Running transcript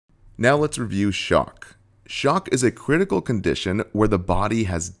Now let's review shock. Shock is a critical condition where the body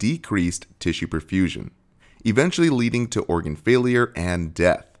has decreased tissue perfusion, eventually leading to organ failure and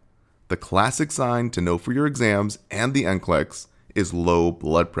death. The classic sign to know for your exams and the NCLEX is low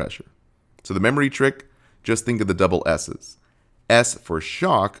blood pressure. So the memory trick, just think of the double S's. S for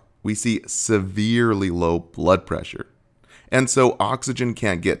shock, we see severely low blood pressure. And so oxygen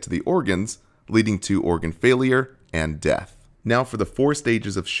can't get to the organs, leading to organ failure and death. Now for the 4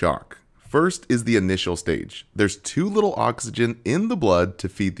 stages of shock. First is the initial stage. There's too little oxygen in the blood to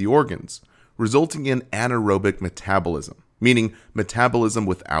feed the organs, resulting in anaerobic metabolism, meaning metabolism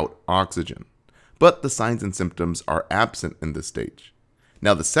without oxygen. But the signs and symptoms are absent in this stage.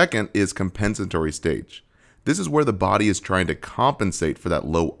 Now the second is compensatory stage. This is where the body is trying to compensate for that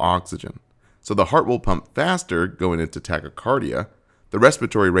low oxygen. So the heart will pump faster going into tachycardia, the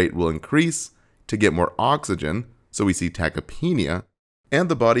respiratory rate will increase to get more oxygen, so we see tachypnea, and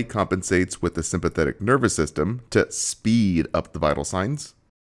the body compensates with the sympathetic nervous system to speed up the vital signs,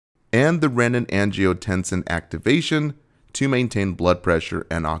 and the renin-angiotensin activation to maintain blood pressure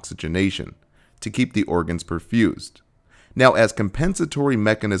and oxygenation, to keep the organs perfused. Now, as compensatory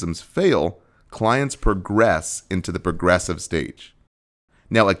mechanisms fail, clients progress into the progressive stage.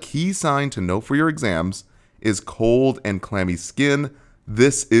 Now, a key sign to know for your exams is cold and clammy skin.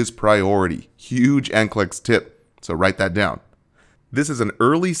 This is priority. Huge NCLEX tip, so write that down. This is an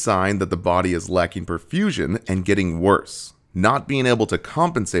early sign that the body is lacking perfusion and getting worse. Not being able to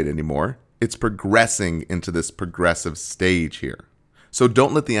compensate anymore, it's progressing into this progressive stage here. So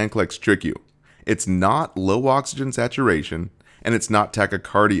don't let the NCLEX trick you. It's not low oxygen saturation, and it's not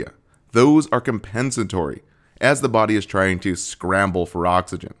tachycardia. Those are compensatory, as the body is trying to scramble for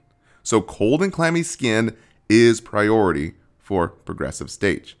oxygen. So cold and clammy skin is priority for progressive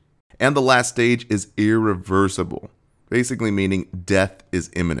stage. And the last stage is irreversible, basically meaning death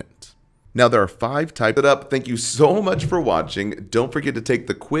is imminent. Now there are 5 types of up. Thank you so much for watching. Don't forget to take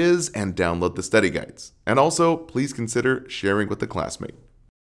the quiz and download the study guides. And also, please consider sharing with a classmate.